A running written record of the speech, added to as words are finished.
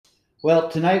Well,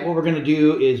 tonight what we're going to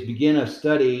do is begin a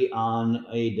study on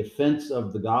a defense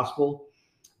of the gospel.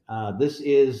 This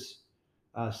is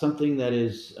something that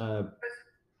is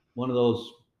one of those.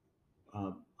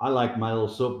 I like my little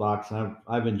soapbox, and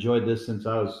I've enjoyed this since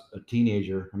I was a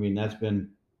teenager. I mean, that's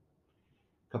been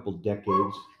a couple decades.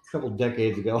 A couple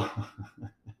decades ago,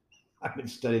 I've been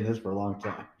studying this for a long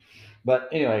time. But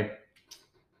anyway,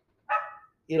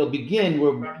 it'll begin.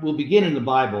 We'll begin in the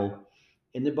Bible,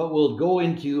 but we'll go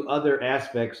into other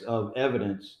aspects of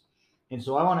evidence. And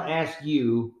so I want to ask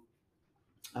you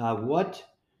what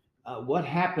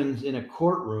happens in a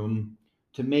courtroom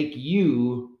to make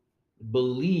you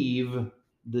believe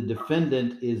the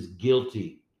defendant is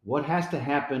guilty? What has to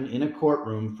happen in a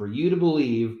courtroom for you to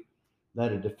believe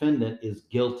that a defendant is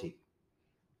guilty?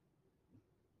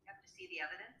 You have to see the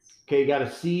evidence. Okay, you got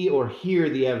to see or hear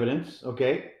the evidence.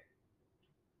 Okay.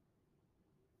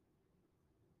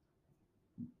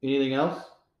 Anything else?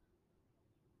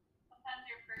 Sometimes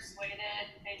you're persuaded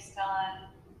based on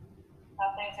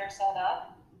how things are set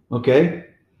up. Okay.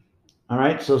 All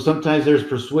right. So sometimes there's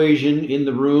persuasion in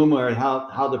the room or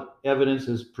how the evidence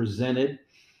is presented.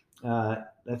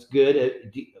 That's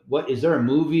good. What is there a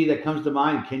movie that comes to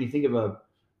mind? Can you think of a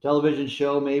television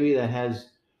show maybe that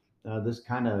has this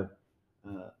kind of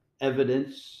uh,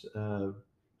 evidence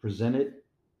presented?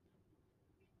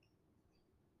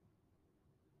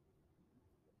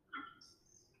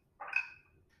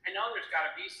 I know there's got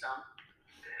to be some.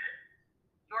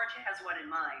 George has one in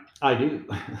mind. I do.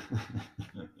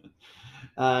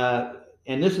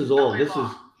 And this is old. LA This Law.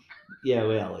 is yeah,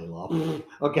 well, LA Law.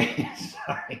 Okay,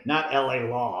 sorry, not LA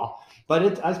Law, but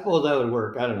it's. I suppose that would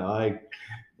work. I don't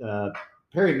know.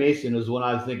 Perry Mason is one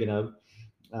I was thinking of.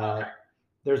 Okay.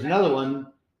 There's another one,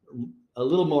 a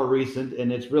little more recent,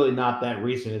 and it's really not that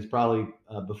recent. It's probably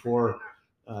before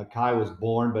Kai was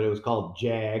born, but it was called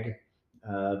JAG.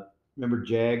 Remember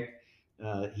JAG?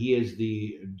 He is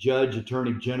the Judge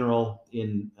Attorney General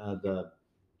in the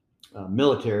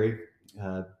military,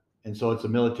 uh, and so it's a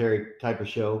military type of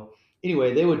show.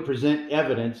 Anyway, they would present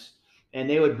evidence and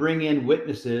they would bring in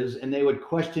witnesses and they would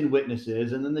question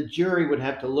witnesses, and then the jury would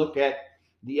have to look at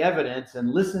the evidence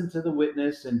and listen to the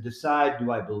witness and decide,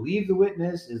 do I believe the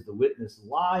witness? Is the witness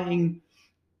lying?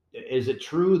 Is it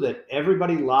true that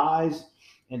everybody lies?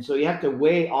 And so you have to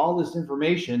weigh all this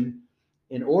information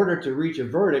in order to reach a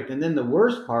verdict. And then the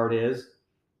worst part is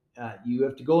you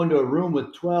have to go into a room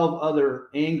with 12 other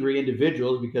angry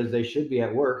individuals because they should be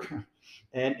at work.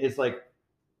 And it's like,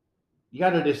 you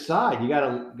got to decide. You got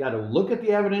to look at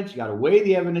the evidence. You got to weigh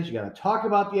the evidence. You got to talk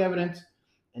about the evidence,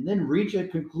 and then reach a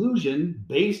conclusion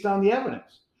based on the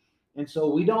evidence. And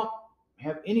so we don't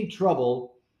have any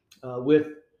trouble with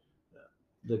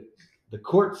the the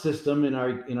court system in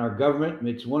our government.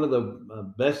 It's one of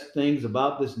the best things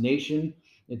about this nation.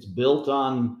 It's built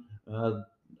on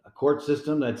a court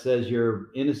system that says you're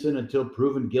innocent until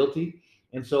proven guilty.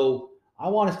 And so I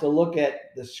want us to look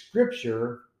at the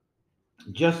scripture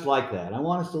just like that. I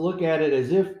want us to look at it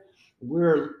as if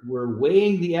we're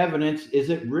weighing the evidence. Is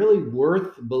it really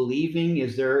worth believing?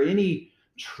 Is there any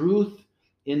truth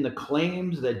in the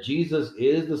claims that Jesus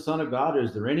is the Son of God? Or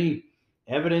is there any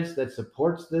evidence that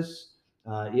supports this?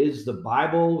 Is the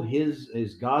Bible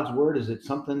is God's word? Is it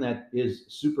something that is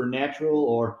supernatural,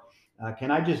 or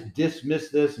can I just dismiss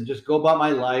this and just go about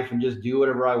my life and just do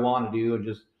whatever I want to do and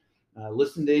just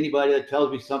listen to anybody that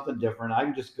tells me something different? I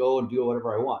can just go and do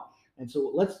whatever I want. And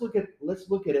so let's look at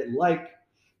it like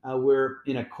we're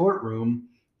in a courtroom,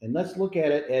 and let's look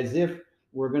at it as if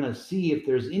we're going to see if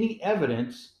there's any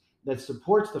evidence that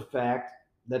supports the fact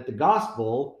that the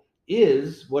gospel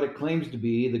is what it claims to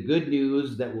be, the good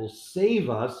news that will save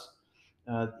us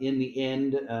in the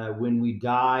end when we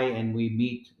die and we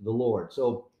meet the Lord.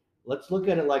 So let's look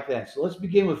at it like that. So let's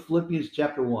begin with Philippians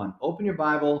chapter 1. Open your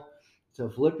Bible to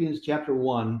Philippians chapter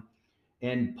 1.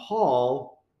 And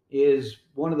Paul is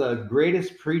one of the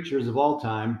greatest preachers of all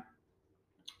time.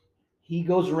 He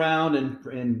goes around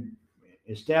and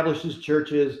establishes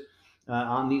churches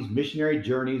on these missionary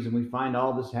journeys, and we find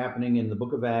all this happening in the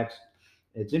book of Acts.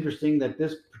 It's interesting that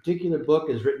this particular book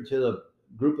is written to the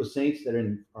group of saints that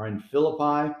are in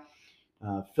Philippi.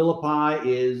 Philippi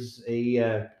is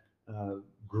a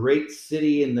great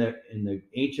city in the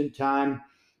ancient time.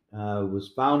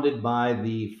 Was founded by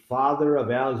the father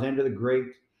of Alexander the Great,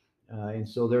 and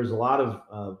so there's a lot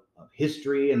of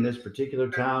history in this particular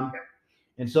town.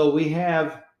 And so we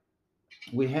have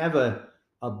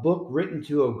a book written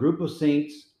to a group of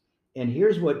saints, and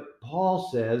here's what Paul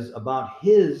says about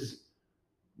his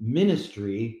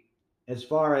ministry as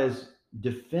far as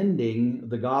defending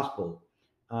the gospel.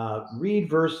 Read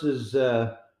verses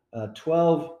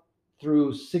 12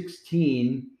 through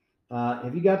 16.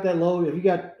 Have you got that low? Have you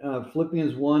got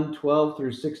Philippians 1, 12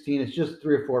 through 16? It's just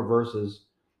 3 or 4 verses.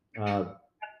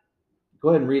 Go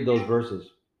ahead and read those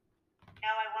verses.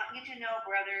 Now I want you to know,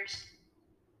 brothers,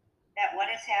 that what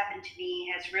has happened to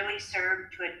me has really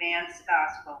served to advance the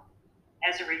gospel.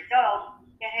 As a result,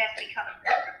 it has become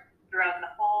throughout the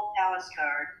whole palace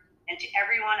guard and to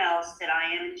everyone else that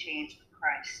I am in chains with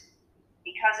Christ.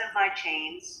 Because of my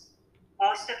chains,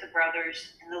 most of the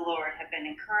brothers in the Lord have been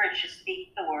encouraged to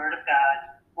speak the word of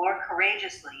God more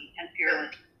courageously and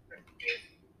fearlessly.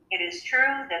 It is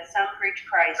true that some preach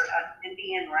Christ out of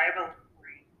envy and rivalry,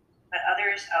 but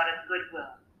others out of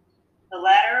goodwill. The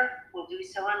latter will do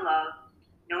so in love,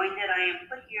 knowing that I am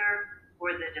put here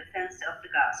for the defense of the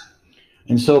gospel.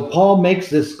 And so Paul makes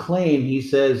this claim. He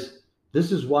says,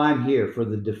 this is why I'm here, for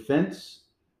the defense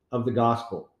of the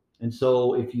gospel. And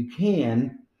so if you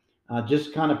can,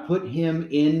 just kind of put him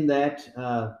in that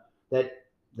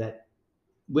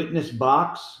witness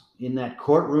box, in that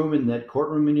courtroom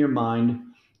in your mind,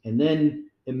 and then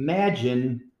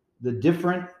imagine the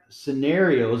different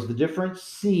scenarios, the different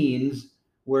scenes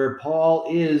where Paul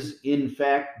is, in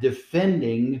fact,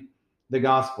 defending the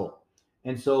gospel.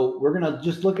 And so we're going to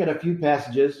just look at a few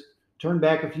passages, turn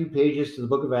back a few pages to the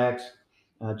book of Acts,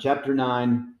 chapter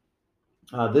 9.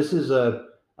 This is a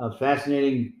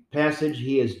fascinating passage.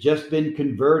 He has just been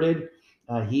converted.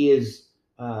 He is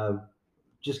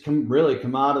just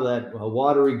come out of that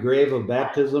watery grave of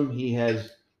baptism. He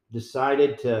has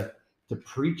decided to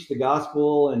preach the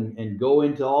gospel and go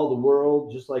into all the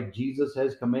world, just like Jesus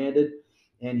has commanded.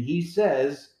 And he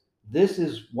says, this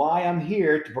is why I'm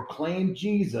here, to proclaim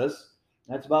Jesus.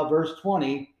 That's about verse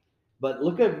 20. But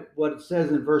look at what it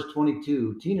says in verse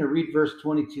 22. Tina, read verse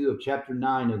 22 of chapter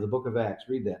 9 of the book of Acts.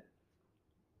 Read that.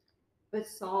 But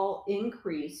Saul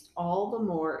increased all the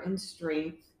more in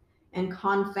strength and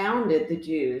confounded the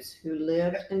Jews who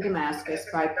lived in Damascus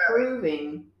by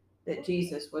proving that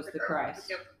Jesus was the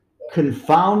Christ.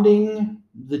 Confounding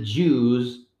the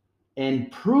Jews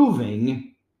and proving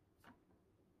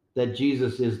that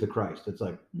Jesus is the Christ. It's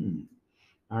like,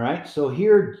 all right. So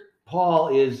here Paul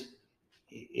is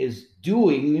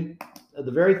doing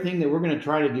the very thing that we're going to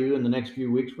try to do in the next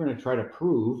few weeks. We're going to try to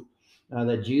prove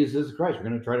that Jesus is Christ. We're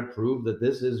going to try to prove that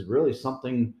this is really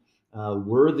something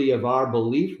worthy of our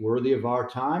belief, worthy of our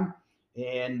time.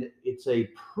 And it's a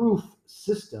proof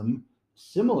system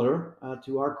similar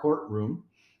to our courtroom,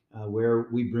 where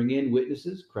we bring in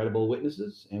witnesses, credible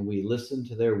witnesses, and we listen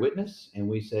to their witness, and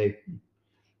we say,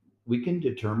 we can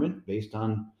determine based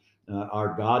on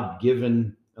our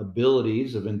God-given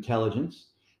abilities of intelligence,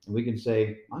 and we can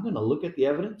say, I'm going to look at the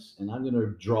evidence and I'm going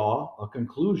to draw a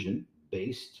conclusion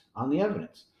based on the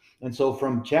evidence. And so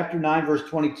from chapter 9, verse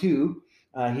 22,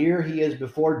 here he is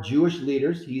before Jewish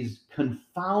leaders. He's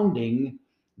confounding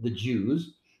the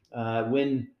Jews.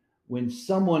 When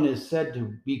someone is said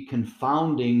to be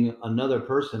confounding another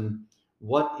person,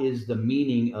 what is the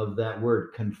meaning of that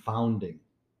word, confounding?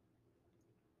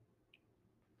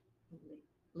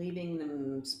 Leaving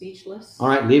them speechless. All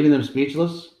right, leaving them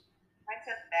speechless. I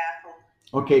said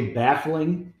baffled. Okay,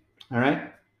 baffling. All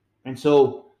right. And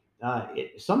so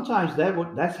sometimes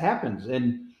that happens.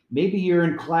 And maybe you're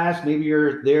in class, maybe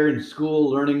you're there in school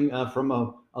learning from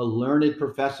a learned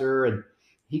professor, and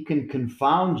he can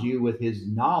confound you with his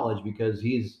knowledge because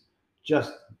he's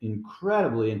just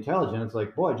incredibly intelligent. It's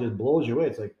like, boy, it just blows you away.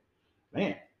 It's like,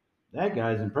 man, that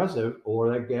guy's impressive, or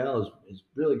that gal is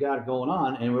really got it going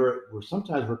on. And we're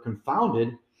sometimes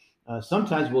confounded.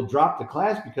 Sometimes we'll drop the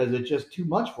class because it's just too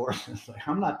much for us. It's like,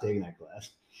 I'm not taking that class.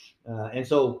 And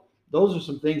so those are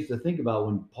some things to think about.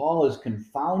 When Paul is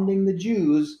confounding the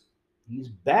Jews, he's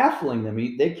baffling them.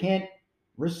 They can't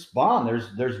respond.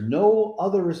 There's no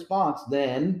other response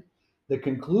than the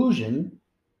conclusion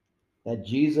that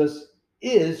Jesus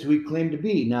is who he claimed to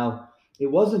be. Now, it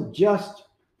wasn't just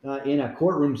in a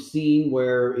courtroom scene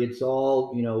where it's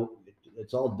all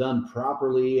done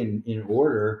properly and in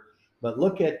order. But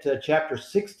look at chapter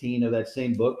 16 of that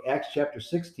same book, Acts chapter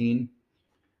 16,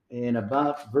 and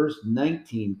about verse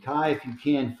 19. Kai, if you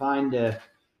can, find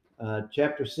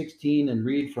chapter 16 and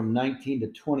read from 19 to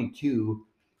 22,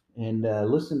 and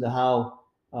listen to how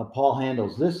Paul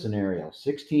handles this scenario,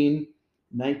 16,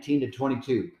 19 to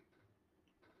 22.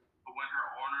 But when her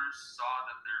owners saw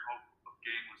that their hope of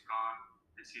gain was gone,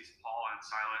 they seized Paul and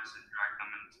Silas and dragged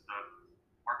them into the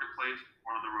marketplace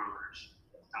before the rulers.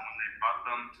 And when they brought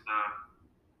them to the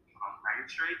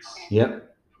magistrates,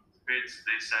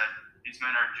 they said, "These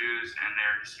men are Jews and they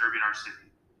are disturbing our city.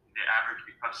 They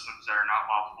advocate customs that are not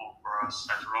lawful for us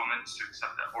as Romans to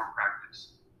accept or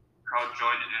practice." The crowd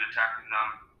joined in attacking them,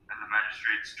 and the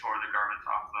magistrates tore the garments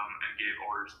off them and gave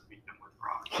orders to beat them with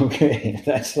rods. Okay,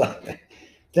 that's like,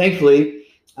 thankfully,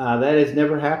 that has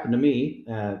never happened to me.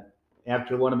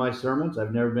 After one of my sermons,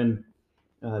 I've never been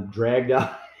dragged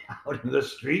out in the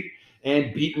street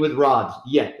and beaten with rods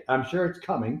yet. I'm sure it's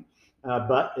coming,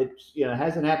 but it's it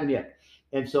hasn't happened yet.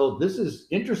 And so this is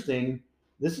interesting.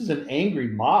 This is an angry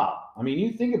mob. I mean,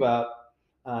 you think about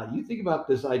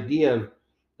this idea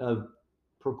of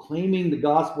proclaiming the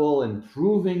gospel and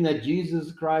proving that Jesus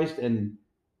is Christ, and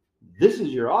this is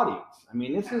your audience. I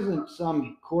mean, this isn't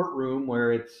some courtroom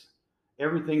where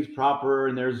everything's proper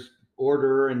and there's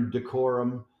order and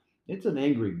decorum. It's an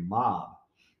angry mob.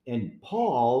 And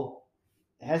Paul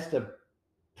has to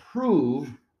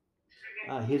prove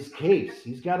his case.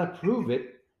 He's got to prove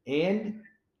it, and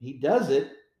he does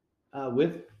it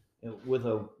with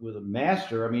a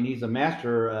master. I mean, he's a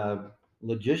master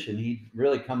logician. He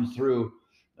really comes through,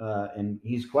 and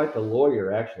he's quite the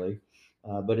lawyer, actually.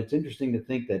 But it's interesting to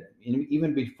think that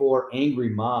even before angry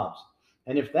mobs,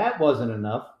 and if that wasn't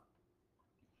enough,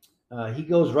 he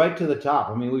goes right to the top.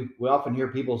 I mean, we often hear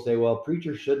people say, well,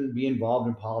 preachers shouldn't be involved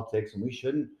in politics, and we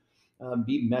shouldn't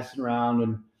be messing around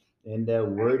and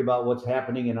worried about what's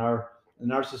happening in our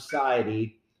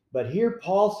society. But here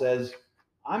Paul says,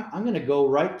 I'm going to go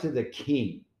right to the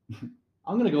king.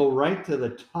 I'm going to go right to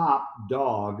the top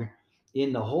dog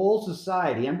in the whole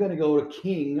society. I'm going to go to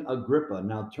King Agrippa.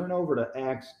 Now turn over to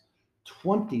Acts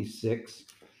 26.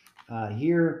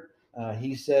 Here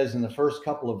he says in the first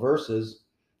couple of verses,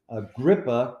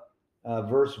 Agrippa,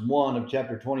 verse 1 of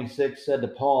chapter 26, said to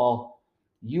Paul,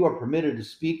 "You are permitted to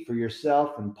speak for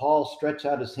yourself." And Paul stretched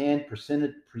out his hand,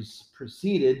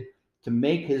 proceeded to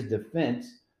make his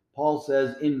defense. Paul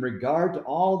says, "In regard to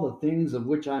all the things of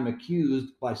which I'm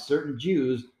accused by certain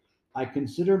Jews, I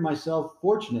consider myself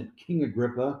fortunate, King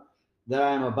Agrippa, that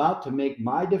I am about to make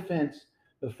my defense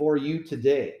before you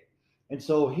today." And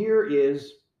so here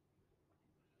is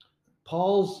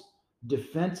Paul's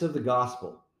defense of the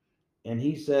gospel. And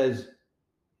he says,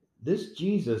 this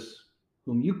Jesus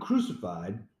whom you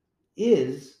crucified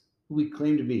is who he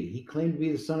claimed to be. He claimed to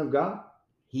be the Son of God.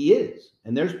 He is.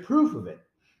 And there's proof of it.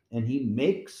 And he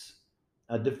makes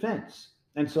a defense.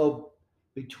 And so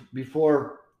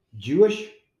before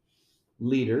Jewish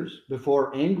leaders,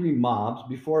 before angry mobs,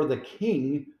 before the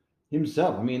king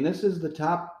himself, I mean, this is the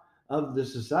top of the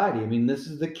society. I mean, this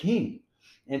is the king.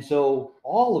 And so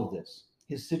all of this,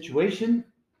 his situation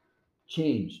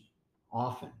changed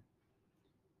often,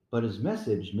 but his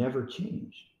message never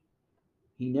changed.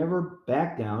 He never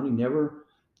backed down. He never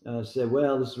said,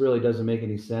 well, this really doesn't make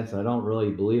any sense. I don't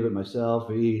really believe it myself.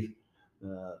 The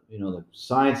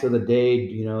science of the day,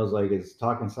 is like it's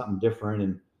talking something different.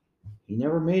 And he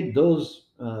never made those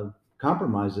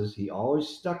compromises. He always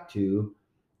stuck to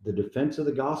the defense of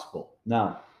the gospel.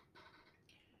 Now,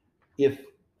 if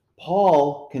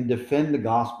Paul can defend the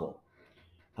gospel,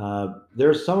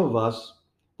 there's some of us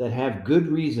that have good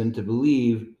reason to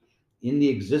believe in the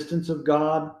existence of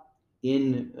God,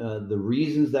 in the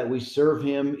reasons that we serve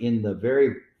him, in the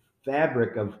very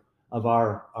fabric of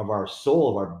our soul,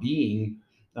 of our being,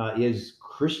 is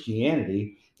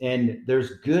Christianity. And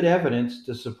there's good evidence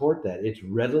to support that. It's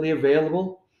readily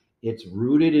available. It's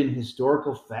rooted in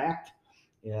historical fact.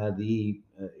 The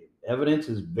evidence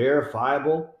is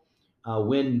verifiable.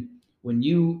 When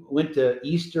you went to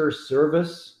Easter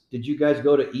service, did you guys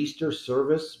go to Easter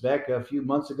service back a few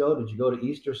months ago? Did you go to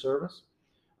Easter service?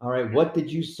 All right. What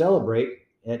did you celebrate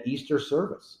at Easter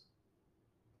service?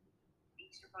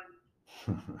 Easter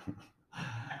bunny.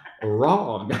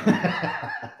 Wrong.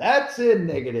 That's in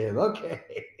negative. Okay.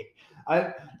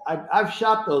 I've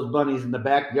shot those bunnies in the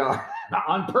backyard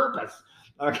on purpose.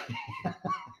 Okay.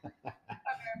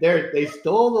 They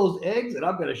stole those eggs, and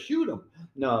I'm going to shoot them.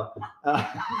 No.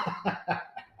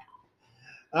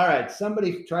 All right.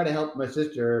 Somebody try to help my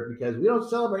sister, because we don't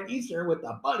celebrate Easter with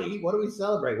a bunny. What do we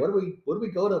celebrate? What do we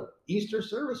go to Easter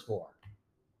service for?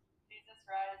 Jesus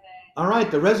rising. All right.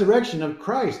 The resurrection of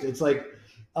Christ. It's like,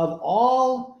 of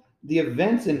all the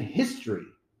events in history,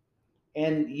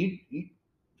 and you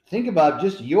think about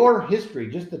just your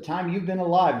history, just the time you've been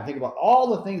alive, and think about all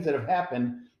the things that have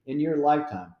happened in your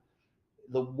lifetime.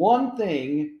 The one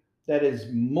thing that is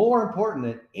more important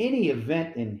than any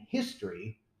event in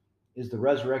history is the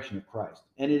resurrection of Christ.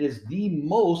 And it is the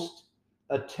most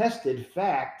attested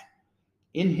fact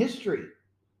in history.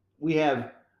 We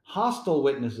have hostile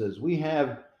witnesses. We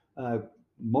have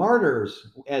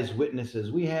martyrs as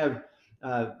witnesses. We have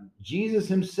Jesus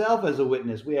himself as a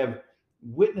witness. We have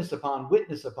witness upon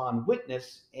witness upon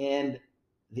witness, and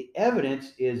the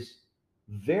evidence is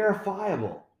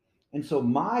verifiable. And so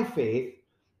my faith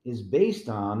is based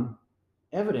on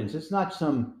evidence. It's not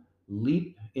some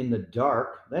leap in the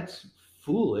dark. That's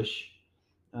foolish.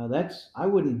 I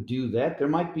wouldn't do that. There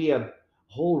might be a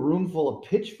whole room full of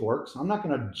pitchforks. I'm not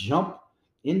going to jump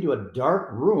into a dark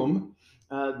room.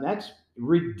 That's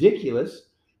ridiculous.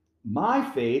 My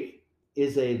faith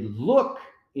is a look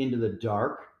into the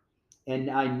dark, and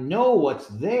I know what's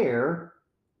there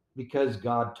because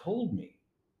God told me.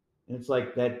 And it's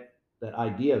like that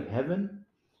idea of heaven.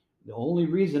 The only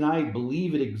reason I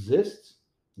believe it exists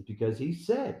is because he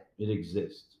said it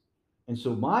exists. And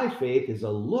so my faith is a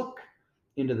look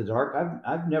into the dark.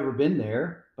 I've never been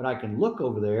there, but I can look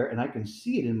over there and I can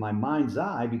see it in my mind's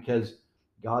eye because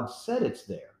God said it's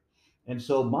there. And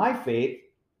so my faith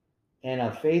and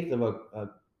a faith of a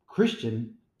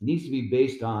Christian needs to be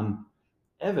based on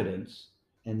evidence,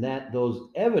 and that those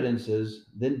evidences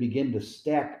then begin to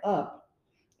stack up,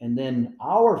 and then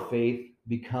our faith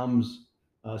becomes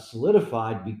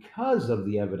solidified because of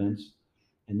the evidence,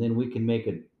 and then we can make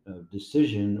a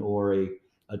decision or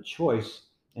a choice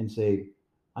and say,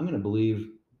 I'm going to believe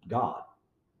God.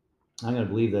 I'm going to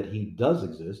believe that he does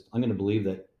exist. I'm going to believe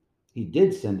that he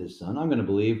did send his son. I'm going to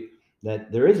believe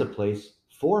that there is a place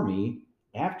for me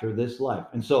after this life.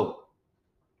 And so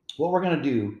what we're going to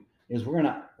do is we're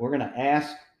going to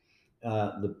ask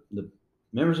the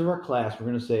members of our class, we're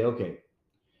going to say, okay,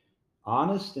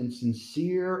 honest and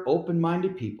sincere,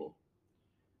 open-minded people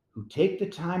who take the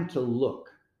time to look,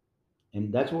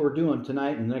 and that's what we're doing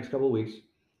tonight in the next couple of weeks.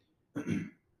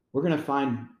 We're going to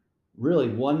find really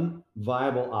one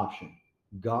viable option.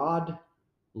 God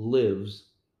lives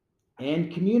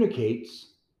and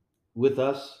communicates with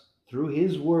us through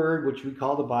his word, which we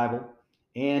call the Bible,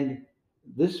 and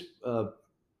this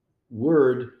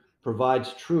word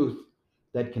provides truth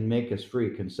that can make us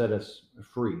free, can set us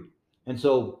free. And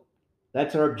so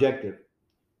that's our objective.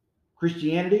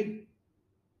 Christianity,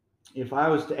 if I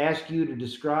was to ask you to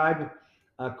describe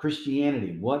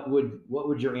Christianity, what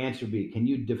would your answer be? Can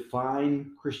you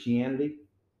define Christianity?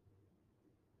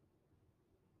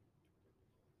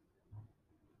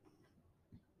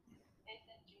 Faith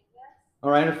in Jesus.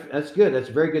 All right, that's good. That's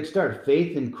a very good start.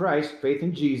 Faith in Christ, faith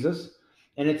in Jesus,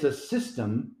 and it's a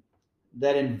system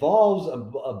that involves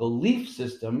a belief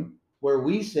system where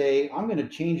we say, I'm going to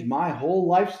change my whole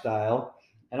lifestyle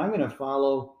and I'm going to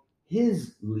follow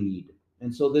his lead.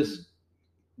 And so this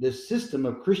system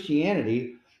of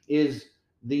Christianity is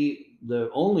the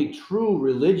only true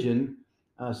religion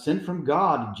sent from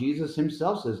God. Jesus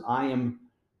himself says, I am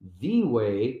the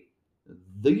way,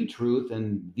 the truth,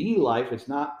 and the life. It's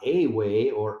not a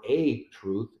way or a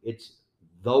truth. It's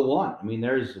the one. I mean,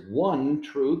 there's one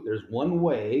truth, there's one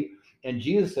way, and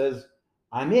Jesus says,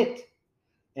 I'm it.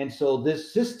 And so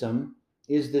this system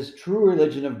is this true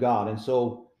religion of God. And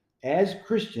so as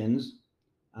Christians,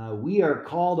 we are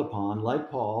called upon,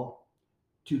 like Paul,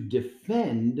 to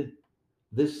defend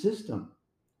this system.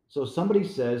 So somebody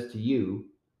says to you,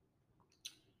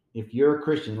 if you're a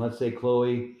Christian, let's say,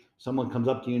 Chloe, someone comes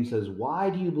up to you and says, why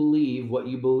do you believe what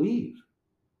you believe?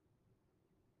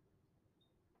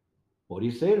 What do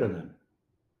you say to them?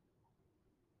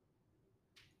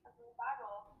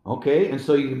 Okay, and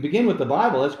so you can begin with the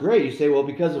Bible. That's great. You say, well,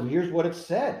 because of here's what it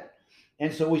said.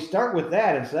 And so we start with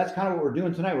that. And so that's kind of what we're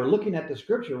doing tonight. We're looking at the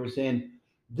scripture. We're saying,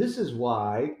 this is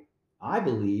why I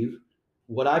believe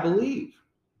what I believe.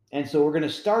 And so we're going to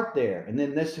start there. And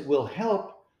then this will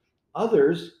help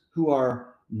others who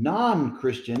are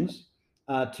non-Christians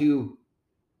to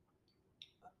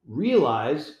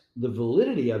realize the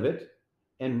validity of it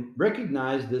and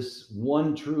recognize this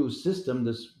one true system,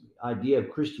 this idea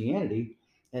of Christianity,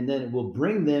 and then it will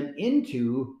bring them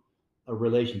into a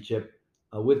relationship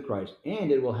with Christ.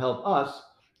 And it will help us,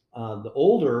 the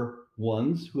older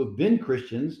ones who have been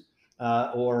Christians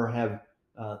or have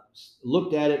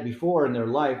looked at it before in their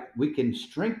life, we can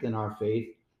strengthen our faith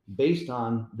based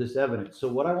on this evidence. So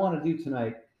what I want to do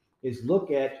tonight is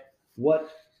look at what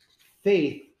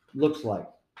faith looks like,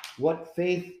 what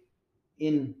faith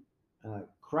in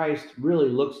Christ really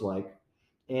looks like.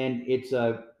 And it's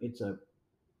a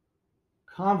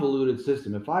convoluted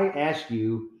system. If I ask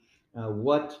you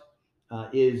what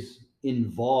is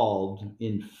involved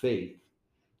in faith,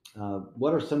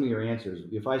 what are some of your answers?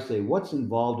 If I say, what's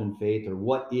involved in faith, or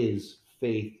what is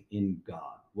faith in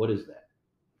God? What is that?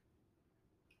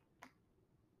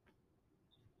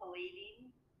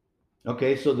 Believing.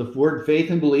 Okay, so the word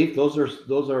faith and belief, those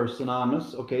are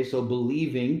synonymous. Okay, so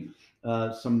believing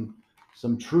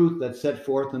some truth that's set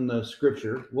forth in the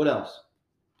scripture. What else?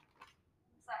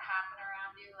 Things that happen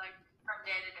around you, like from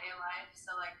day-to-day life.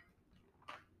 So like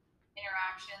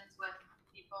interactions with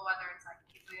people, whether it's like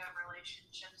people you have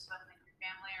relationships with, like your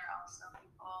family, or also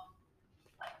people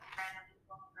like random people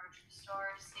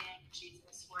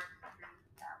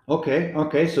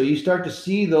Okay. So you start to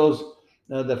see those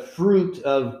the fruit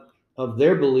of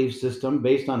their belief system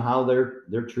based on how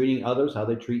they're treating others, how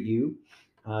they treat you.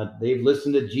 They've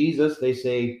listened to Jesus. They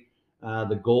say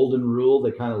the golden rule.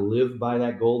 They kind of live by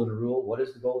that golden rule. What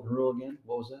is the golden rule again?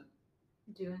 What was that?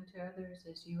 Do unto others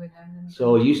as you would have them.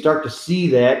 So you start to see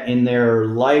that in their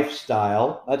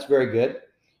lifestyle. That's very good.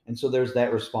 And so there's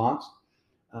that response.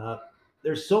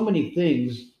 There's so many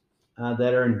things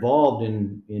that are involved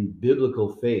in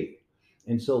biblical faith.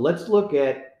 And so let's look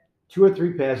at 2 or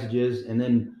 3 passages, and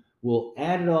then we'll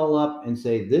add it all up and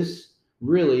say this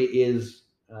really is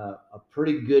a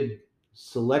pretty good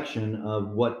selection of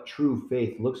what true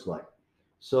faith looks like.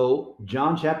 So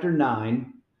John chapter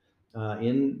 9,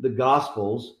 in the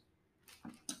Gospels,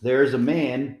 there's a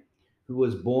man who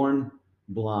was born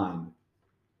blind.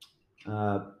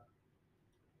 I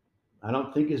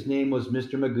don't think his name was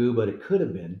Mr. Magoo, but it could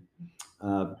have been.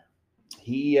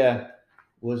 He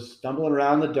was stumbling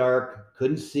around in the dark,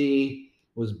 couldn't see,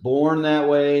 was born that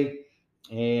way,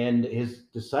 and his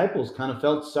disciples kind of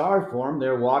felt sorry for him.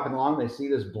 They're walking along, they see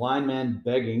this blind man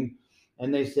begging,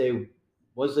 and they say,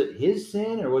 was it his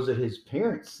sin or was it his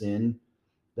parents' sin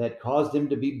that caused him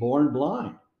to be born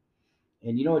blind?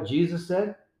 And you know what Jesus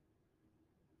said?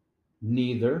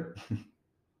 Neither.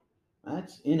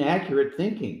 That's inaccurate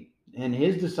thinking. And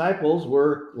his disciples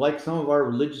were like some of our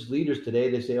religious leaders today.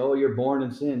 They say, oh, you're born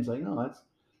in sin. It's like, no, that's,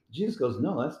 Jesus goes,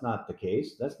 no, that's not the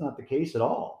case. That's not the case at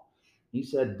all. He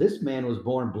said, this man was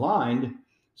born blind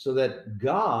so that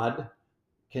God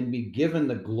can be given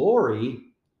the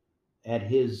glory at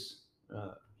his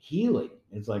healing.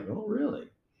 It's like, oh, really?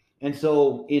 And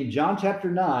so in John chapter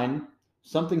 9,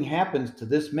 something happens to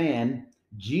this man.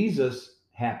 Jesus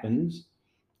happens.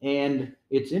 And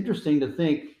it's interesting to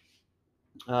think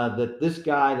that this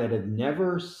guy that had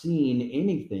never seen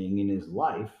anything in his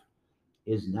life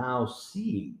is now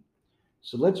seeing.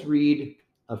 So let's read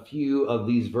a few of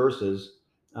these verses.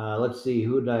 Let's see,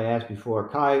 who did I ask before?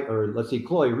 Kai, or let's see,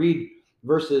 Chloe, read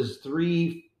verses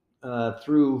 3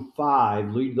 through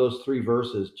 5. Read those 3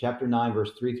 verses, chapter 9,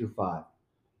 verse 3 through 5.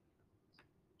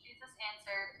 Jesus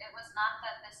answered, "It was not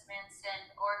that this man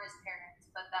sinned or his parents,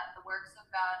 but that the works of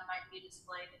God might be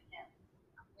displayed in him.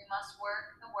 We must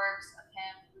work the works of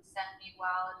him who sent me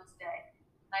while it is day.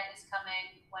 Night is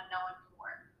coming when no one can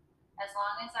work. As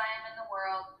long as I am in the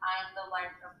world, I am the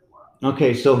light of the world."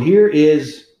 Okay, so here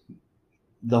is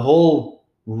the whole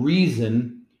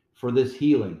reason for this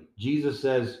healing. Jesus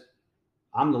says,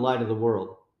 I'm the light of the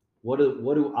world. What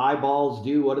do eyeballs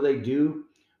do? What do?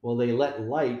 Well, they let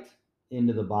light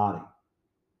into the body.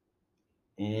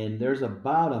 And there's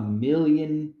about 1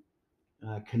 million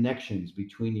connections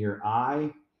between your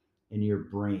eye and your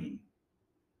brain.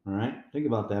 All right, think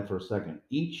about that for a second.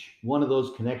 Each one of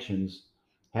those connections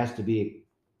has to be a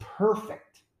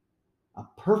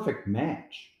perfect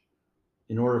match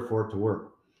in order for it to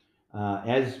work.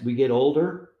 As we get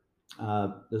older,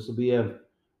 this will be a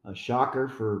shocker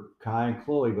for Kai and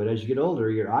Chloe, but as you get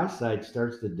older, your eyesight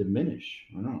starts to diminish.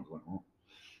 I don't know.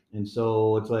 And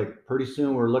so it's like pretty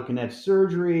soon we're looking at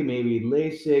surgery, maybe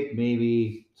LASIK,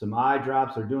 maybe some eye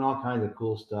drops. They're doing all kinds of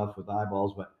cool stuff with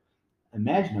eyeballs, but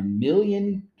imagine 1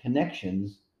 million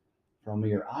connections from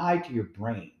your eye to your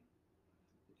brain.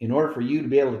 In order for you to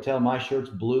be able to tell my shirt's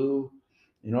blue,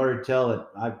 in order to tell that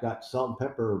I've got salt and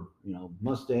pepper,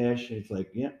 mustache, it's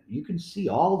like, yeah, you can see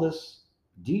all this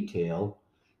detail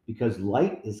because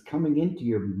light is coming into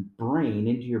your brain,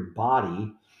 into your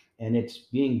body, and it's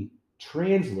being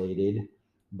translated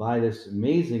by this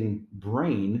amazing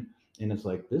brain. And it's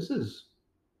like, this is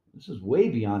way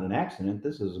beyond an accident.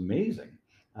 This is amazing.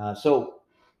 So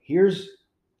here's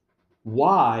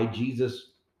why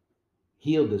Jesus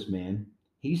healed this man.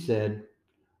 He said,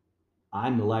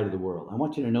 I'm the light of the world. I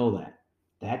want you to know that.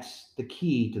 That's the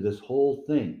key to this whole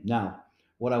thing. Now,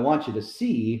 what I want you to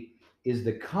see is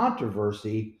the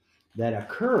controversy that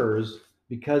occurs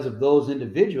because of those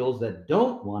individuals that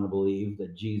don't want to believe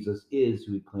that Jesus is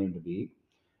who he claimed to be.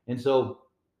 And so,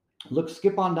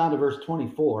 skip on down to verse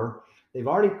 24. They've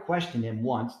already questioned him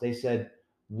once. They said,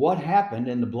 what happened?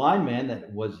 And the blind man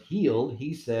that was healed,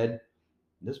 he said,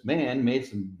 this man made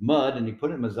some mud and he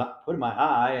put it in my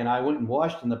eye, and I went and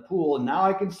washed in the pool, and now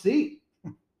I can see.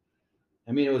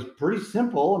 I mean, it was pretty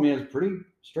simple. I mean, it was pretty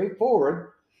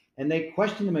straightforward. And they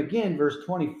questioned him again, verse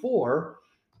 24.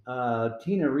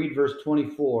 Tina, read verse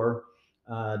 24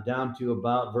 down to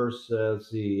about verse,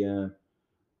 we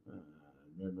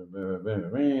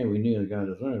knew God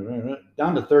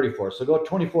down to 34. So go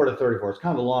 24 to 34. It's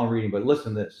kind of a long reading, but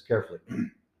listen to this carefully.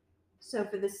 So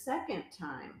for the second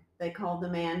time, they called the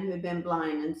man who had been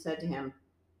blind and said to him,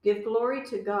 "Give glory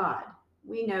to God.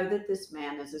 We know that this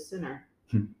man is a sinner.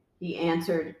 He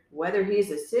answered, Whether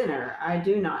he's a sinner, I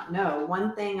do not know.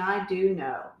 One thing I do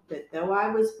know, that though I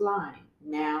was blind,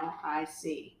 now I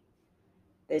see.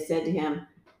 They said to him,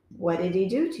 What did he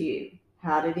do to you?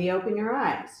 How did he open your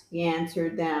eyes? He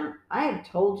answered them, I have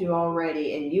told you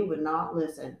already, and you would not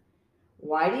listen.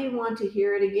 Why do you want to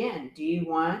hear it again? Do you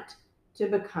want to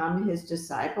become his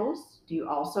disciples? Do you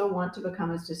also want to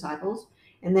become his disciples?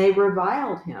 And they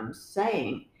reviled him,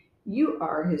 saying, You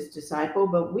are his disciple,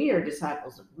 but we are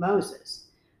disciples of Moses.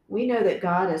 We know that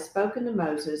God has spoken to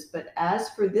Moses, but as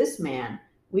for this man,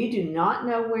 we do not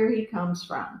know where he comes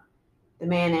from. The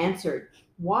man answered,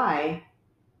 Why?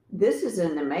 This is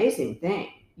an amazing thing.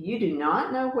 You do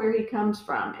not know where he comes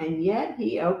from, and yet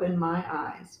he opened my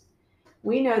eyes.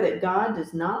 We know that God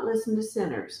does not listen to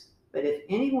sinners, but if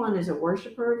anyone is a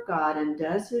worshiper of God and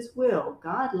does his will,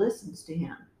 God listens to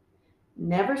him.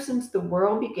 Never since the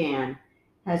world began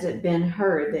has it been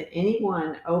heard that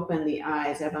anyone opened the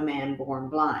eyes of a man born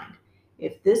blind.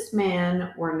 If this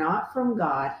man were not from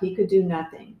God, he could do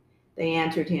nothing. They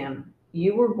answered him,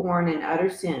 You were born in utter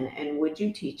sin, and would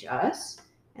you teach us?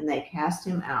 And they cast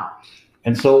him out.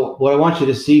 And so what I want you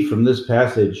to see from this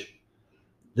passage,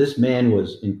 this man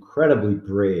was incredibly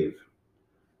brave.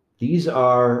 These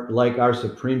are like our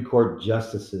Supreme Court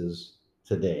justices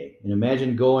today. And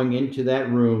imagine going into that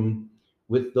room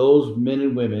with those men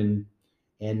and women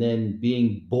and then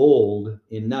being bold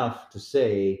enough to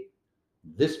say,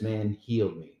 this man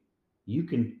healed me. You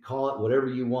can call it whatever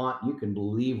you want. You can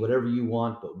believe whatever you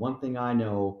want. But one thing I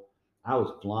know, I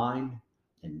was blind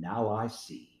and now I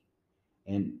see.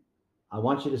 And I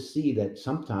want you to see that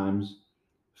sometimes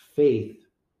faith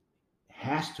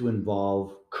has to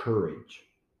involve courage.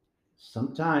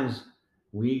 Sometimes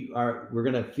we're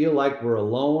going to feel like we're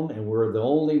alone and we're the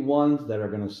only ones that are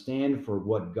going to stand for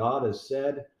what God has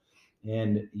said.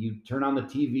 And you turn on the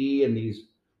TV and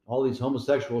all these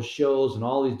homosexual shows and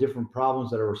all these different problems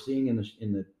that we're seeing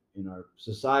in our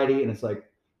society, and it's like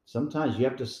sometimes you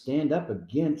have to stand up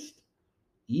against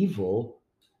evil,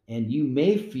 and you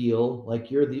may feel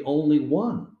like you're the only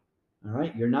one. All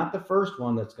right, you're not the first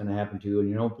one that's going to happen to you, and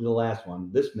you won't be the last one.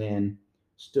 This man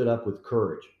stood up with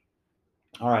courage.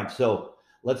 All right, so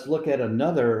let's look at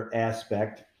another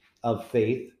aspect of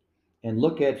faith and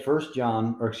look at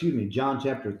John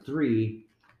chapter 3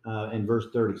 and verse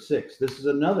 36. This is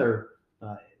another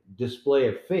display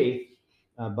of faith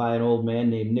by an old man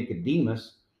named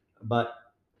Nicodemus. But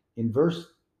in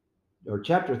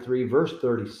chapter 3, verse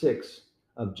 36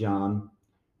 of John,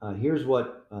 here's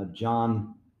what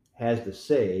John has to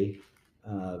say.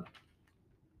 And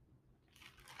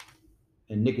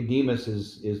Nicodemus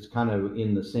is kind of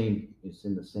in the same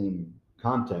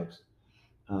context.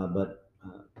 But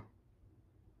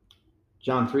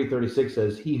John 3:36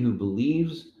 says, He who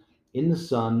believes in the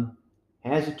Son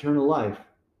has eternal life.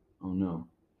 Oh no.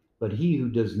 But he who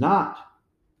does not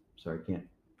obey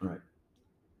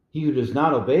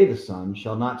the Son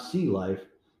shall not see life,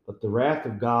 but the wrath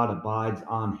of God abides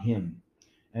on him.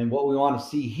 And what we want to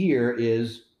see here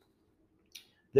is